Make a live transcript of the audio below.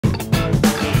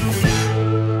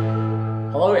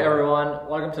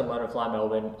welcome to Learn to Fly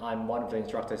Melbourne. I'm one of the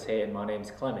instructors here and my name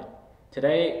is Clement.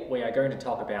 Today we are going to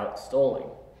talk about stalling.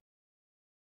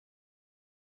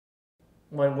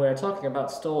 When we're talking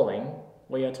about stalling,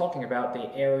 we are talking about the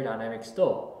aerodynamic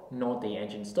stall, not the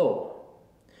engine stall.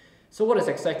 So what is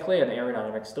exactly an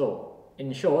aerodynamic stall?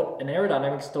 In short, an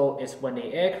aerodynamic stall is when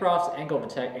the aircraft's angle of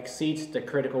attack exceeds the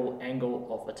critical angle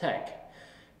of attack,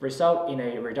 result in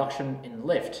a reduction in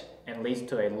lift and leads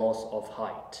to a loss of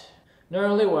height. Not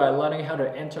only we are learning how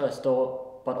to enter a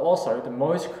stall, but also the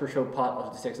most crucial part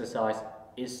of this exercise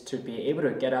is to be able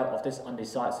to get out of this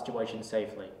undecided situation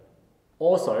safely.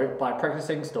 Also, by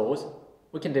practicing stalls,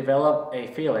 we can develop a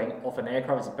feeling of an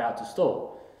aircraft is about to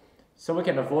stall, so we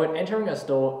can avoid entering a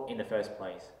stall in the first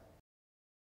place.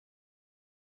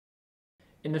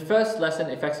 In the first lesson,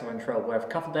 Effects of Control, we have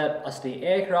covered that as the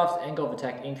aircraft's angle of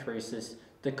attack increases,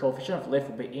 the coefficient of lift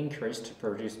will be increased to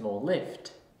produce more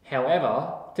lift.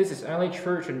 However, this is only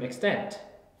true to an extent.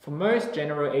 For most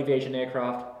general aviation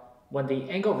aircraft, when the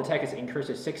angle of attack is increased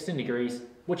to 16 degrees,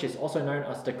 which is also known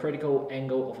as the critical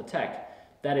angle of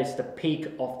attack, that is the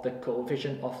peak of the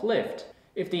coefficient of lift.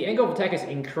 If the angle of attack is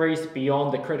increased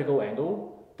beyond the critical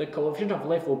angle, the coefficient of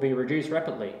lift will be reduced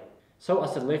rapidly, so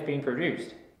as the lift being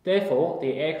produced. Therefore,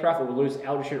 the aircraft will lose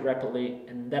altitude rapidly,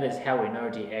 and that is how we know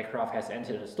the aircraft has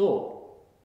entered a stall.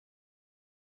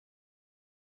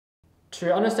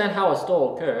 To understand how a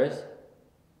stall occurs,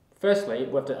 firstly,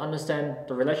 we have to understand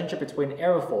the relationship between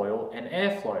aerofoil and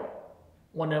airflow.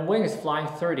 When a wing is flying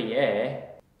through the air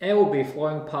will be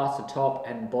flowing past the top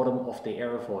and bottom of the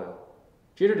aerofoil.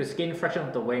 Due to the skin friction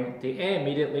of the wing, the air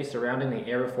immediately surrounding the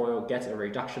aerofoil gets a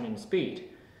reduction in speed.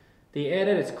 The air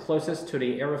that is closest to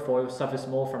the aerofoil suffers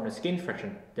more from the skin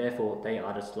friction, therefore they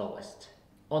are the slowest.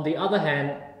 On the other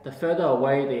hand, the further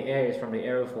away the air is from the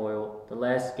aerofoil, the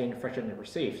less skin friction it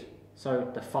receives,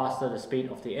 so the faster the speed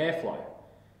of the airflow.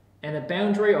 And the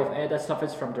boundary of air that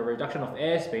suffers from the reduction of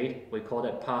airspeed, we call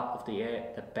that part of the air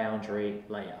the boundary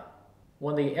layer.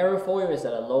 When the aerofoil is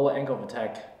at a lower angle of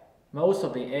attack, most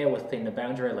of the air within the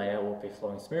boundary layer will be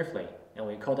flowing smoothly, and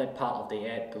we call that part of the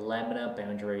air the laminar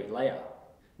boundary layer.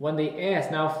 When the air has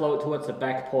now flowed towards the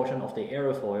back portion of the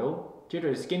aerofoil, due to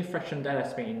the skin friction that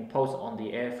has been imposed on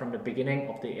the air from the beginning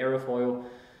of the aerofoil,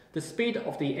 the speed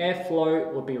of the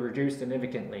airflow will be reduced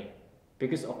significantly.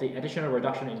 Because of the additional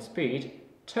reduction in speed,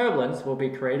 turbulence will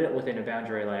be created within the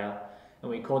boundary layer,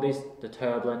 and we call this the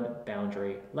turbulent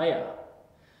boundary layer.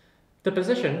 The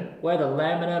position where the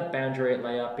laminar boundary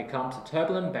layer becomes the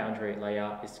turbulent boundary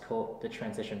layer is called the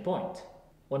transition point.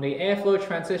 When the airflow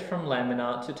transits from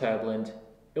laminar to turbulent,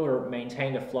 it will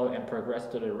maintain the flow and progress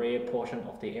to the rear portion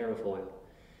of the aerofoil.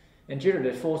 And due to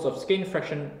the force of skin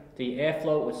friction, the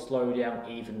airflow will slow down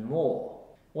even more.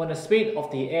 When the speed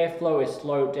of the airflow is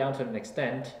slowed down to an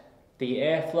extent, the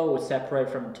airflow will separate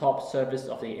from the top surface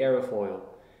of the aerofoil.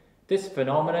 This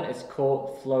phenomenon is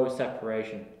called flow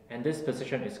separation, and this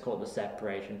position is called the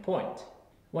separation point.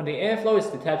 When the airflow is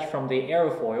detached from the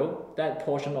aerofoil, that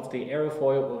portion of the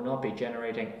aerofoil will not be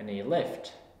generating any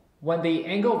lift. When the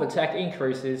angle of attack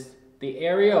increases, the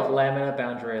area of laminar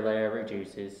boundary layer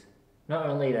reduces. Not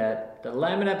only that, the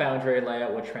laminar boundary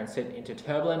layer will transit into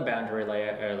turbulent boundary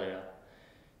layer earlier.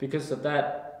 Because of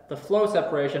that, the flow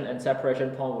separation and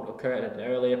separation point would occur at an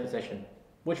earlier position,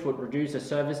 which would reduce the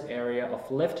surface area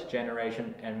of lift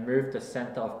generation and move the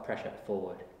center of pressure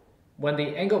forward. When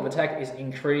the angle of attack is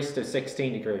increased to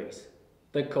 16 degrees,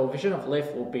 the coefficient of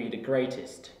lift will be the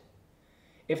greatest.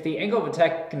 If the angle of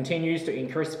attack continues to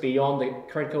increase beyond the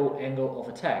critical angle of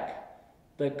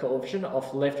attack, the coefficient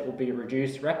of lift will be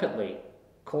reduced rapidly,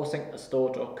 causing a stall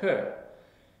to occur.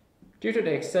 Due to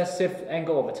the excessive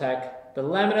angle of attack, the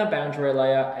laminar boundary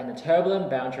layer and the turbulent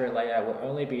boundary layer will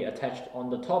only be attached on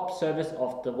the top surface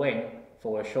of the wing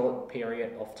for a short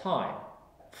period of time.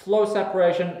 Flow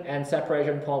separation and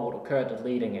separation point would occur at the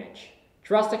leading edge,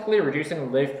 drastically reducing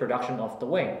the lift production of the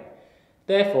wing.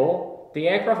 Therefore, the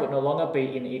aircraft would no longer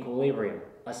be in equilibrium,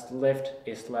 as lift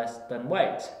is less than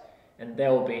weight, and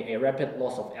there will be a rapid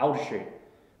loss of altitude.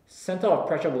 Center of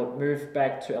pressure would move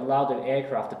back to allow the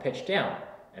aircraft to pitch down,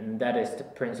 and that is the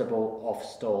principle of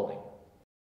stalling.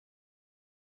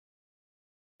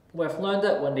 We have learned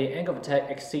that when the angle of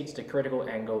attack exceeds the critical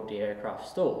angle, the aircraft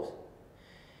stalls.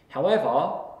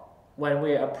 However, when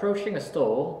we are approaching a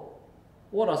stall,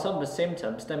 what are some of the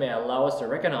symptoms that may allow us to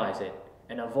recognize it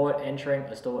and avoid entering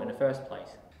a stall in the first place?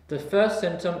 The first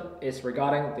symptom is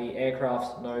regarding the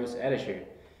aircraft's nose attitude.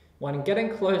 When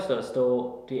getting close to a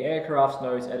stall, the aircraft's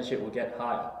nose attitude will get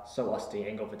higher, so as the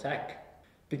angle of attack.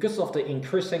 Because of the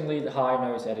increasingly high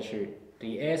nose attitude,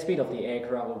 the airspeed of the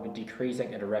aircraft will be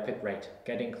decreasing at a rapid rate,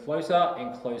 getting closer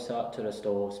and closer to the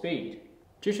stall speed.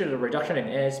 Due to the reduction in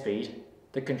airspeed,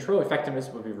 the control effectiveness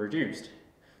will be reduced.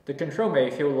 The control may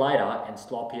feel lighter and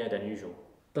sloppier than usual.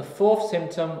 The fourth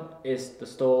symptom is the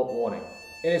stall warning.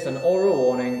 It is an oral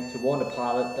warning to warn the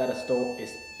pilot that a stall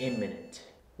is imminent.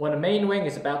 When the main wing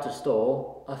is about to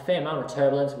stall, a fair amount of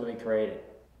turbulence will be created,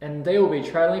 and they will be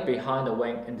trailing behind the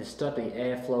wing and disturb the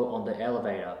airflow on the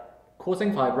elevator,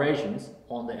 causing vibrations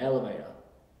on the elevator.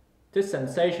 This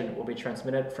sensation will be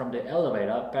transmitted from the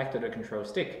elevator back to the control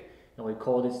stick, and we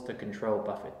call this the control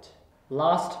buffet.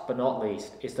 Last but not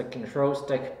least is the control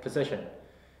stick position.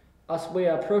 As we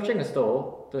are approaching a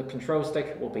stall, the control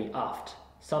stick will be aft,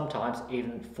 sometimes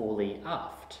even fully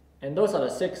aft. And those are the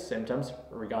 6 symptoms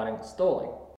regarding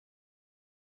stalling.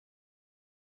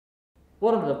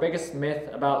 One of the biggest myths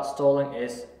about stalling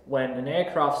is when an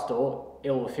aircraft stalls,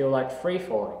 it will feel like free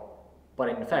falling, but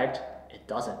in fact, it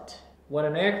doesn't. When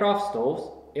an aircraft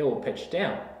stalls, it will pitch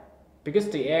down. Because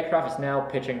the aircraft is now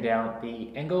pitching down,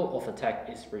 the angle of attack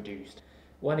is reduced.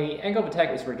 When the angle of attack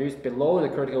is reduced below the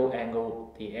critical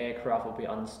angle, the aircraft will be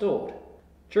unstalled.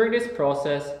 During this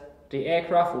process, the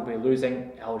aircraft will be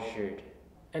losing altitude.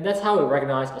 And that's how we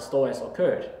recognize a stall has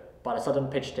occurred, by the sudden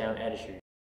pitch down attitude.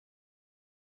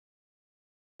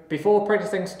 Before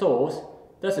practicing stalls,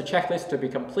 there's a checklist to be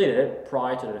completed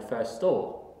prior to the first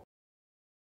stall.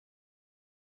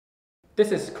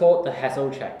 This is called the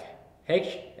HASL check.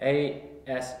 H-A-S-E-L-L.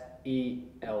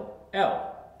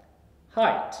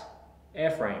 Height,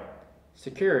 airframe,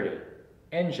 security,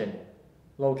 engine,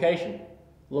 location,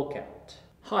 lookout.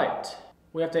 Height.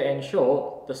 We have to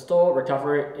ensure the stall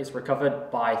recovery is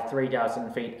recovered by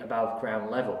 3,000 feet above ground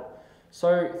level.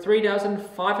 So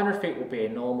 3,500 feet will be a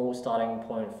normal starting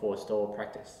point for stall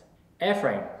practice.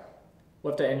 Airframe. We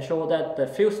have to ensure that the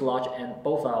fuselage and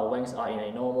both our wings are in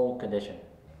a normal condition.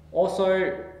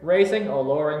 Also, raising or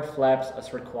lowering flaps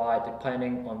as required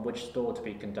depending on which stall to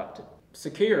be conducted.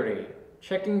 Security.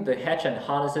 Checking the hatch and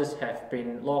harnesses have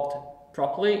been locked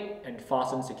properly and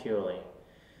fastened securely.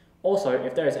 Also,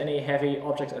 if there is any heavy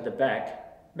objects at the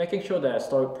back, making sure they are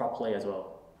stowed properly as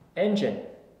well. Engine.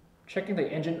 Checking the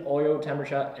engine oil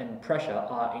temperature and pressure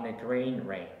are in a green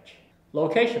range.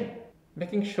 Location.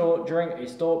 Making sure during a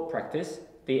stall practice,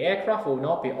 the aircraft will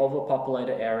not be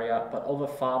overpopulated area but over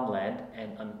farmland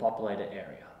and unpopulated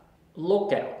area.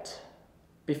 Lookout.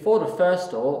 Before the first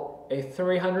stall, a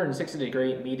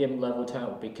 360-degree medium level turn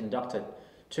will be conducted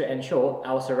to ensure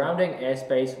our surrounding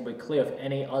airspace will be clear of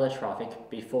any other traffic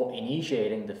before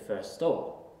initiating the first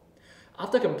stall.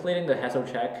 After completing the HASL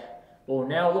check, we'll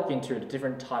now look into the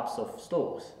different types of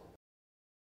stalls.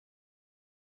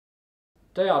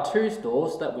 There are 2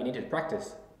 stalls that we need to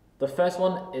practice. The first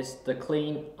one is the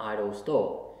clean idle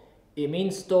stall. It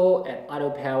means stall at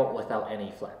idle power without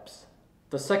any flaps.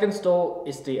 The second stall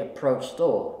is the approach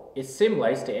stall. It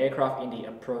simulates the aircraft in the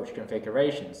approach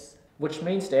configurations, which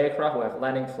means the aircraft will have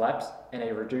landing flaps and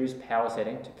a reduced power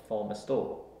setting to perform a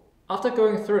stall. After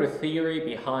going through the theory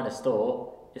behind the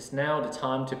stall, it's now the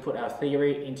time to put our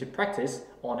theory into practice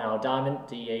on our Diamond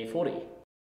DA40.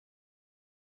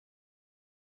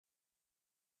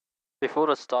 Before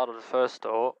the start of the first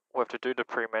stall, we have to do the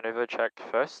pre-maneuver check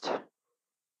first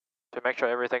to make sure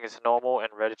everything is normal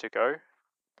and ready to go.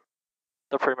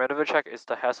 The pre-maneuver check is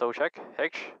the HASL check.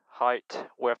 H, height,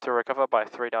 we have to recover by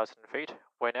 3,000 feet.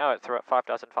 We're now at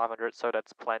 5,500, so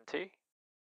that's plenty.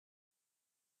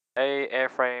 A,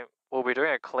 airframe, we'll be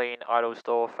doing a clean idle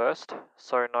stall first,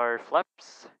 so no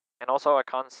flaps. And also I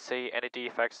can't see any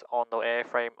defects on the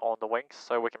airframe on the wings,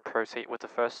 so we can proceed with the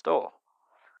first stall.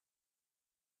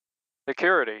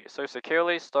 Security, so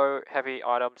securely stow heavy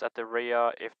items at the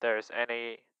rear if there is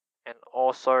any, and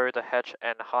also the hatch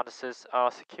and harnesses are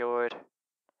secured.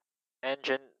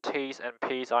 Engine T's and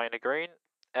P's are in the green.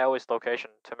 L is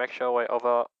location, to make sure we're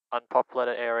over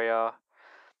unpopulated area.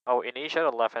 I'll initiate a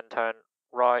left-hand turn,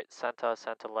 right, center,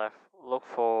 center left. Look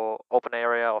for open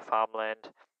area or farmland,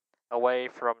 away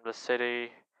from the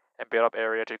city and build-up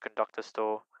area to conduct the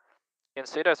stall. You can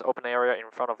see there's open area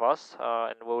in front of us,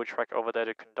 and we'll track over there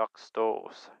to conduct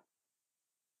stalls.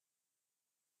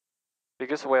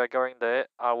 Because we are going there,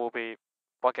 I will be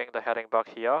bugging the heading bug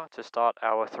here to start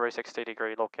our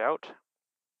 360-degree lookout.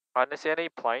 I didn't see any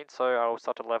planes, so I'll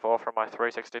start to level off from my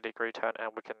 360-degree turn,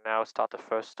 and we can now start the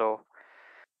first stall.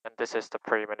 And this is the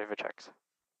pre-maneuver checks.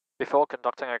 Before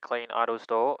conducting a clean idle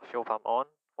stall, fuel pump on.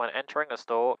 When entering a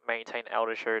stall, maintain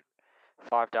altitude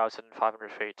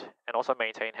 5,500 feet, and also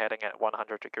maintain heading at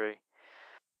 100 degree.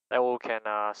 Then we can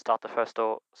start the first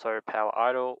stall, so power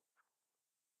idle.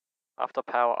 After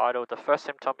power idle, the first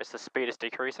symptom is the speed is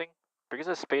decreasing. Because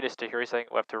the speed is decreasing,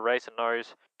 we have to raise the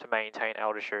nose to maintain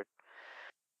altitude.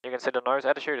 You can see the nose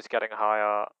altitude is getting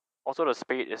higher Also, the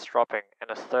speed is dropping, and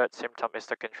the third symptom is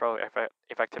the control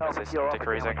effectiveness is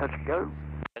decreasing,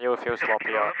 and you will feel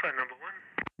sloppier.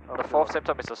 The fourth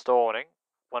symptom is the stall warning.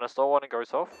 When the stall warning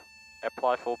goes off,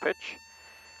 apply full pitch,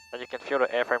 and you can feel the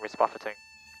airframe is buffeting.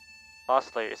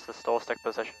 Lastly is the stall stick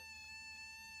position.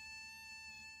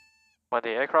 When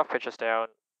the aircraft pitches down,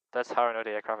 that's how I know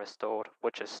the aircraft is stalled,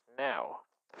 which is now.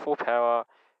 Full power,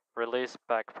 release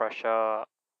back pressure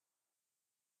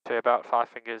to about 5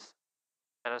 fingers,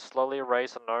 and then slowly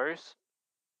raise the nose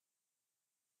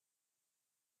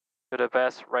to the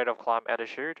best rate of climb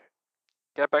altitude.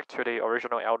 Get back to the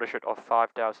original altitude of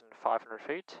 5,500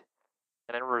 feet,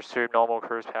 and then resume normal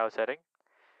cruise power setting.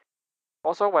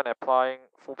 Also, when applying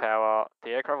full power,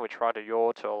 the aircraft will try to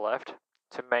yaw to the left.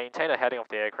 To maintain the heading of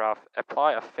the aircraft,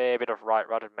 apply a fair bit of right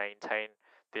rather than maintain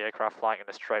the aircraft flying in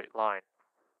a straight line.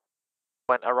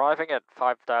 When arriving at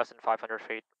 5,500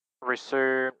 feet,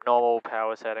 resume normal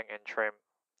power setting and trim,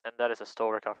 and that is a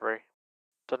stall recovery.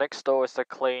 The next stall is the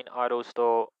clean idle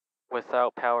stall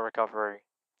without power recovery.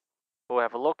 We'll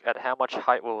have a look at how much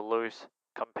height we'll lose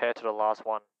compared to the last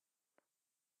one.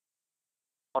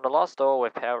 On the last stall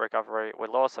with power recovery, we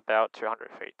lost about 200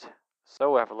 feet,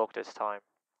 so we'll have a look this time.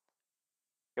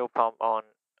 Fuel pump on,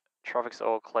 traffic's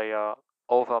all clear,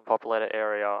 over unpopulated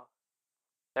area.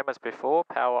 Same as before,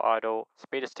 power idle,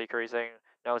 speed is decreasing,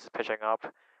 nose is pitching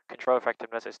up, control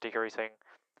effectiveness is decreasing,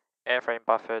 airframe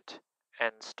buffet,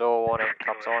 and stall warning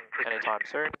comes on anytime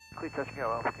soon.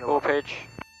 Full pitch,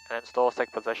 and then stall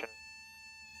stick position.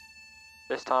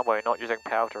 This time we're not using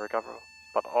power to recover,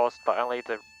 but only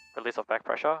the release of back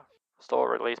pressure. Stall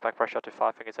release back pressure to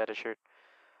 5 fingers altitude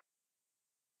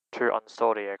to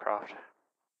unstall the aircraft.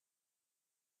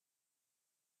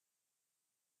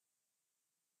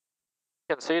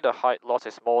 You can see the height loss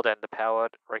is more than the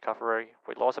powered recovery.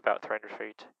 We lost about 300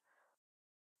 feet.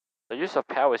 The use of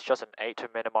power is just an aid to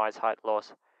minimize height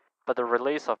loss, but the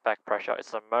release of back pressure is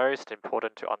the most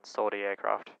important to unstall the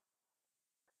aircraft.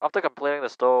 After completing the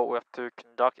stall, we have to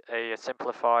conduct a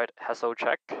simplified hassle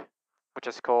check, which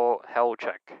is called HEL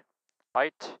check.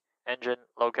 Height, engine,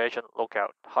 location,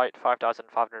 lookout. Height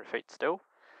 5,500 feet still.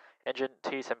 Engine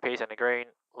T's and P's in the green.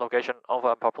 Location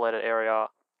over unpopulated area.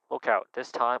 Lookout.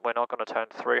 This time we're not going to turn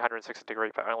 360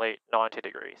 degrees but only 90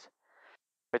 degrees.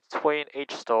 Between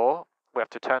each stall, we have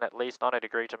to turn at least 90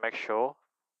 degrees to make sure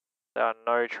there are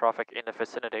no traffic in the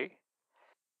vicinity.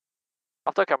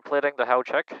 After completing the HEL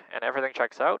check and everything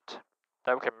checks out,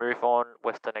 then we can move on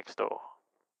with the next stall.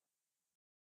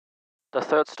 The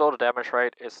third stall to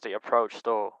demonstrate is the approach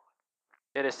stall.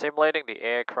 It is simulating the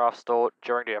aircraft stall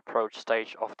during the approach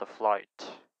stage of the flight.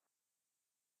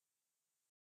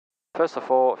 First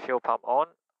of all, fuel pump on,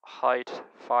 height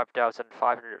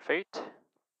 5,500 feet.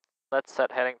 Let's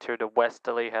set heading to the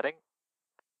westerly heading.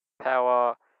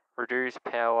 Power, reduce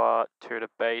power to the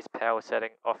base power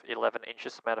setting of 11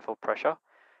 inches manifold pressure.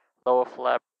 Lower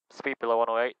flap, speed below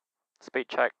 108. Speed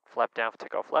check, flap down for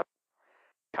takeoff flap.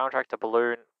 Contract the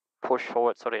balloon, push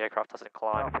forward so the aircraft doesn't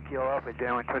climb.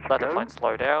 Let the plane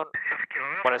slow down.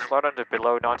 When it's slowed down to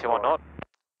below 91 knot,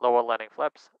 lower landing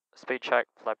flaps, speed check,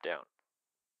 flap down.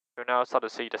 You now start to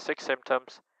see the 6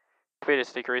 symptoms. Speed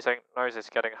is decreasing, nose is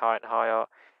getting higher and higher,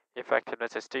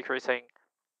 effectiveness is decreasing,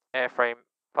 airframe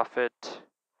buffet.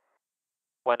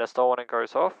 When the stall warning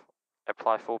goes off,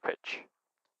 apply full pitch.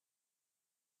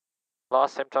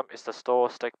 Last symptom is the stall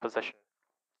stick position.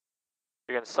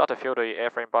 You can start to feel the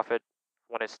airframe buffet.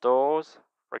 When it stalls,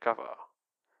 recover.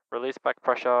 Release back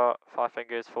pressure, 5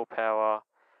 fingers, full power.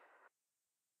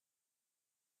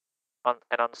 And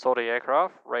unstall the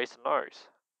aircraft, raise the nose.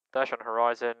 Dash on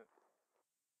horizon.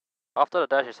 After the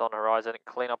dash is on horizon,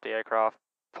 clean up the aircraft.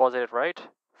 Positive rate,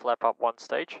 flap up one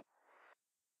stage.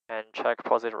 And check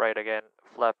positive rate again,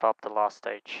 flap up the last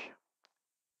stage.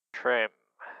 Trim.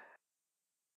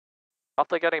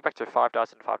 After getting back to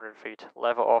 5,500 feet,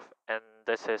 level off, and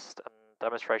this is a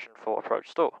demonstration for approach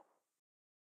stall.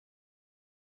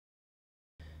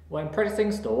 When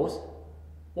practicing stalls,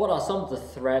 what are some of the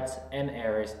threats and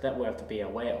areas that we have to be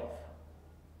aware of?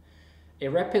 A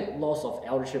rapid loss of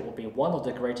altitude will be one of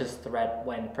the greatest threats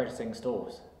when practicing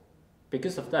stalls.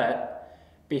 Because of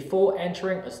that, before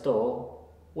entering a stall,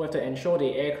 we have to ensure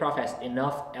the aircraft has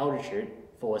enough altitude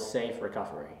for a safe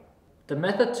recovery. The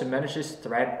method to manage this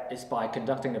threat is by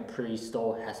conducting a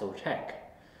pre-stall hassle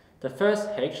check. The first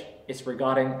H is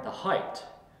regarding the height,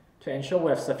 to ensure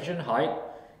we have sufficient height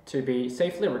to be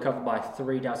safely recovered by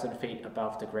 3,000 feet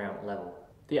above the ground level.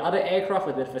 The other aircraft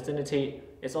within the vicinity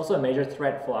is also a major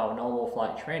threat for our normal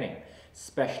flight training,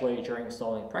 especially during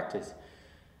stalling practice.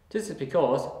 This is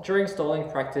because during stalling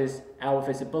practice, our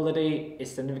visibility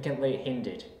is significantly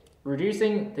hindered.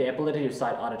 reducing the ability to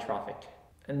sight other traffic.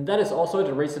 And that is also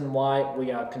the reason why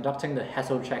we are conducting the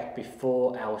hassle check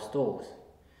before our stalls.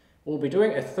 We'll be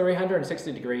doing a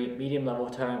 360-degree medium level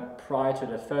turn prior to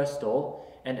the first stall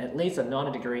and at least a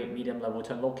 90-degree medium level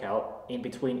turn lookout in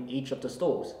between each of the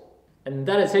stalls. And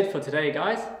that is it for today,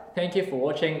 guys. Thank you for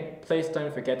watching. Please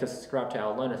don't forget to subscribe to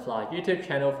our Learn to Fly YouTube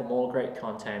channel for more great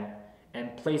content.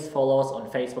 And please follow us on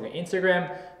Facebook and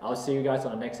Instagram. I'll see you guys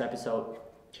on the next episode.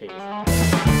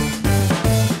 Cheers.